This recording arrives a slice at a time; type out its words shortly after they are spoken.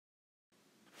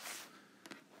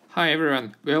Hi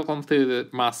everyone, welcome to the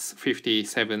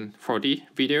MAT5740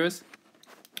 videos.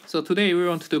 So today we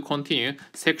want to continue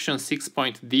section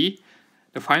 6.D,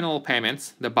 the final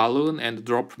payments, the balloon and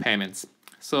drop payments.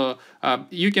 So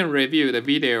you can review the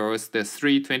videos, the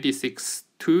 326,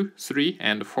 2, 3,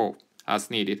 and 4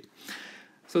 as needed.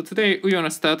 So today we want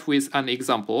to start with an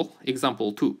example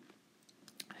 2.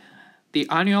 The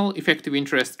annual effective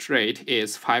interest rate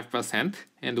is 5%,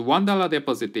 and $1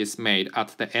 deposit is made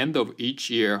at the end of each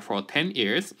year for 10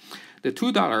 years. The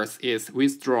 $2 is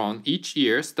withdrawn each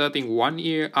year starting 1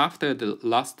 year after the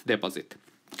last deposit.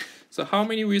 So how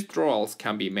many withdrawals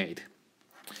can be made?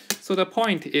 So the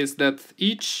point is that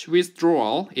each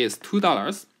withdrawal is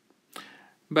 $2,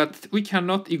 but we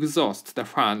cannot exhaust the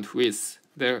fund with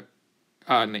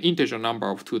an integer number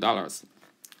of $2.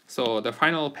 So the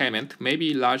final payment may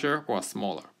be larger or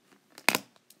smaller.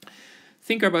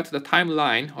 Think about the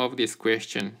timeline of this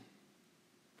question.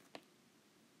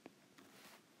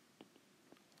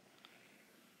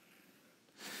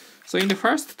 So in the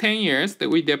first 10 years that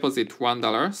we deposit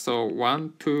 $1, so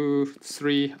 1, 2,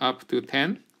 3 up to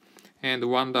 10, and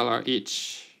 $1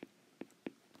 each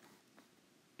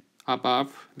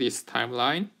above this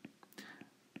timeline.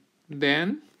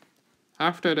 Then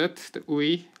after that,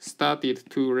 we started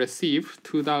to receive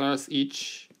 $2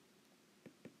 each.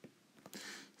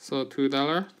 So $2,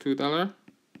 $2.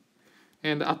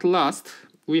 And at last,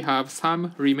 we have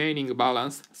some remaining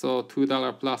balance. So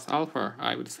 $2 plus alpha,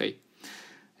 I would say.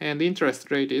 And the interest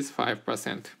rate is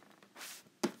 5%.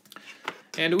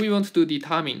 And we want to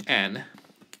determine N.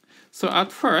 So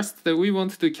at first, we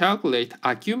want to calculate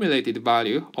accumulated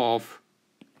value of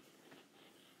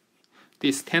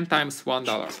this 10 times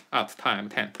 $1 at time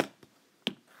 10.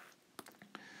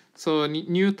 So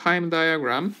new time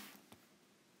diagram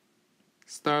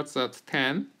starts at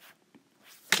 10.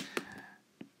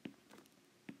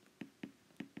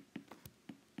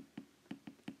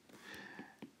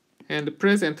 And the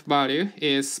present value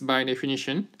is, by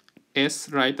definition, S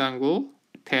right angle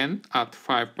 10 at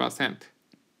 5%.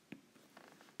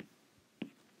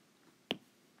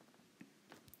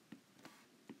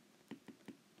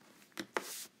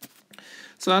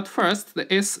 So at first,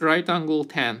 the S right angle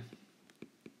 10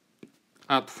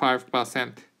 at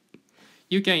 5%.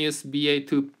 You can use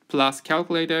BA2 plus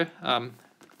calculator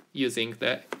using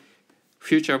the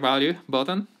future value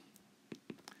button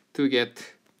to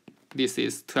get this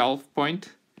is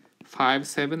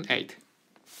 12.578.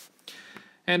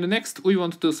 And next we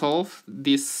want to solve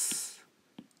this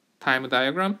time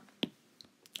diagram.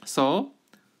 So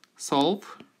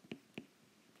solve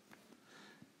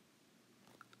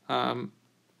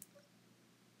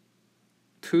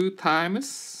 2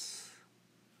 times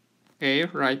A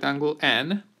right angle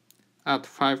N at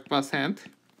 5%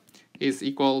 is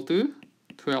equal to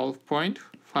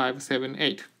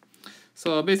 12.578.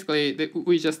 So basically,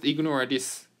 we just ignore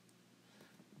this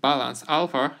balance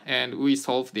alpha and we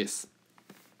solve this.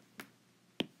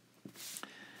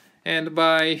 And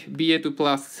by BA2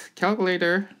 plus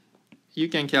calculator, you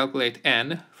can calculate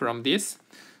N from this.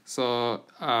 So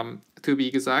to be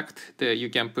exact, you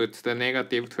can put the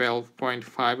negative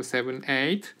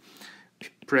 12.578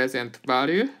 present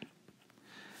value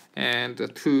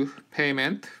and 2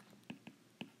 payment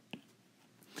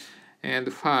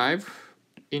and 5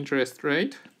 interest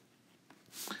rate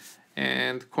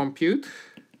and compute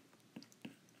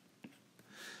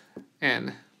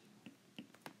N.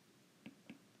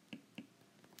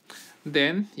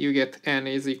 Then you get N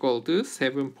is equal to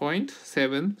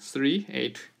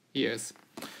 7.738 years.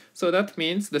 So that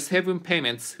means the 7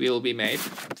 payments will be made.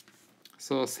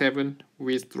 So 7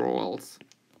 withdrawals.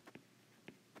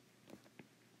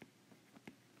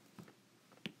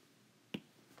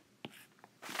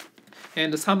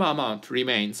 And some amount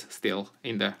remains still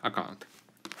in the account.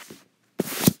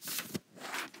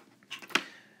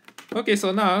 Okay,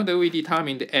 so now that we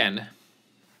determined N.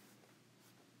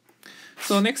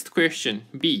 So next question,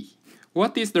 B.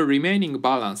 What is the remaining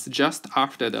balance just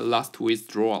after the last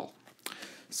withdrawal?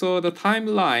 So the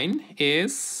timeline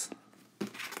is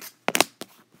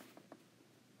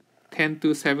 10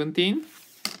 to 17.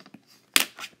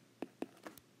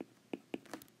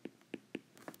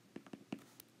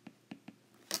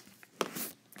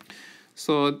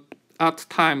 So at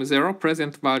time 0,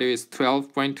 present value is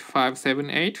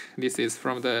 12.578. This is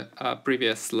from the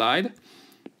previous slide.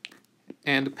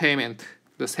 And payment,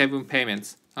 the 7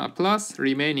 payments, plus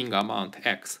remaining amount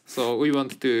X. So we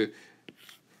want to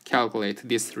calculate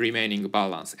this remaining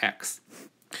balance X.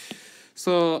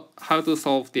 So how to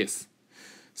solve this?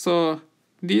 So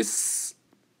this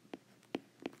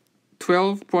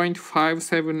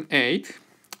 12.578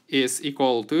 is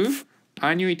equal to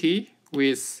annuity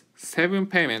with 7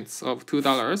 payments of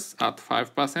 $2 at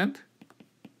 5%.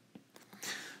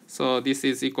 So this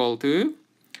is equal to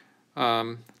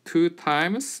 2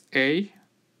 times a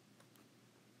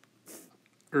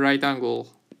right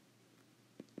angle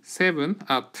 7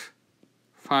 at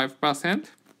 5%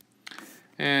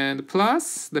 and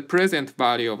plus the present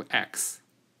value of x.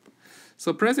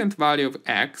 So present value of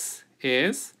x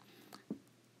is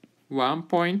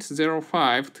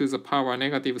 1.05 to the power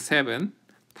negative 7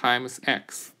 times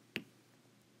x.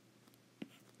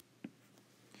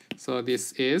 So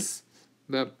this is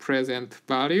the present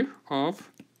value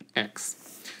of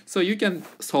x. So you can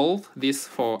solve this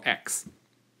for x.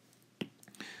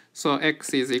 So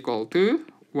x is equal to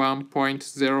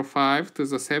 1.05 to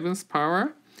the 7th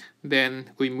power. Then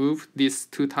we move this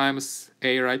 2 times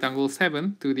a right angle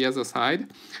 7 to the other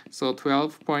side. So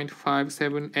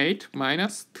 12.578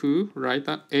 minus 2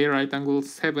 a right angle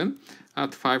 7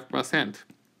 at 5%.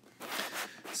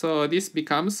 So this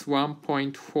becomes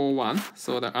 1.41.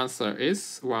 So the answer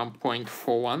is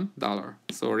 $1.41.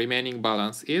 So remaining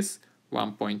balance is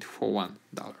 $1.41.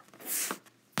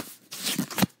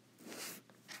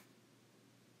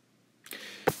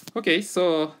 Okay,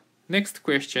 so next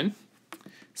question.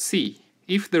 C.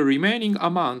 If the remaining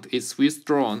amount is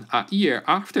withdrawn a year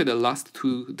after the last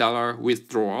 $2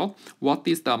 withdrawal, what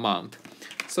is the amount?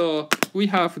 So we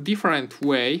have different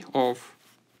way of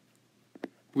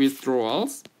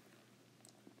withdrawals.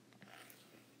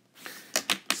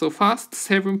 So first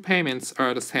 7 payments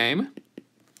are the same.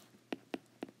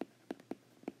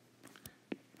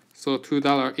 So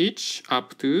 $2 each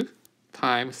up to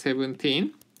time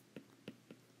 17.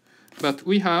 But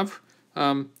we have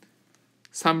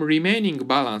some remaining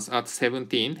balance at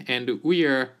 17 and we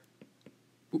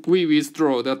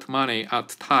withdraw that money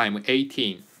at time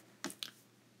 18.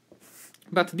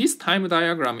 But this time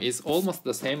diagram is almost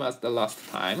the same as the last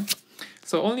time.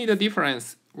 So only the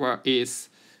difference is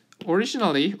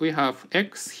originally we have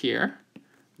x here,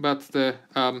 but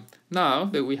now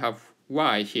that we have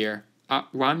y here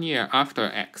 1 year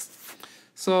after x.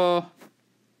 So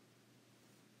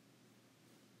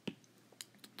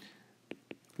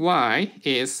y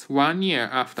is 1 year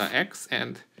after x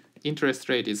and interest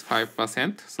rate is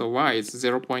 5%. So y is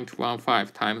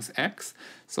 0.15 times x.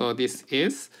 So this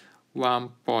is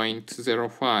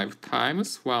 1.05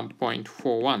 times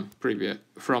 1.41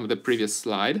 from the previous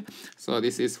slide. So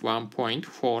this is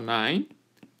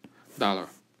 $1.49.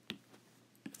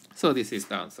 So this is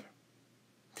the answer.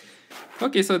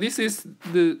 Okay, so this is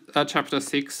the chapter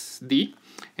 6D,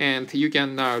 and you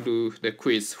can now do the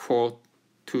quiz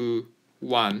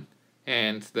 4-2-1,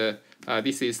 and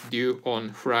this is due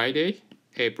on Friday,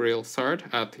 April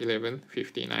 3rd at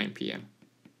 11:59 p.m.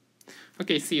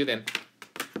 Okay, see you then.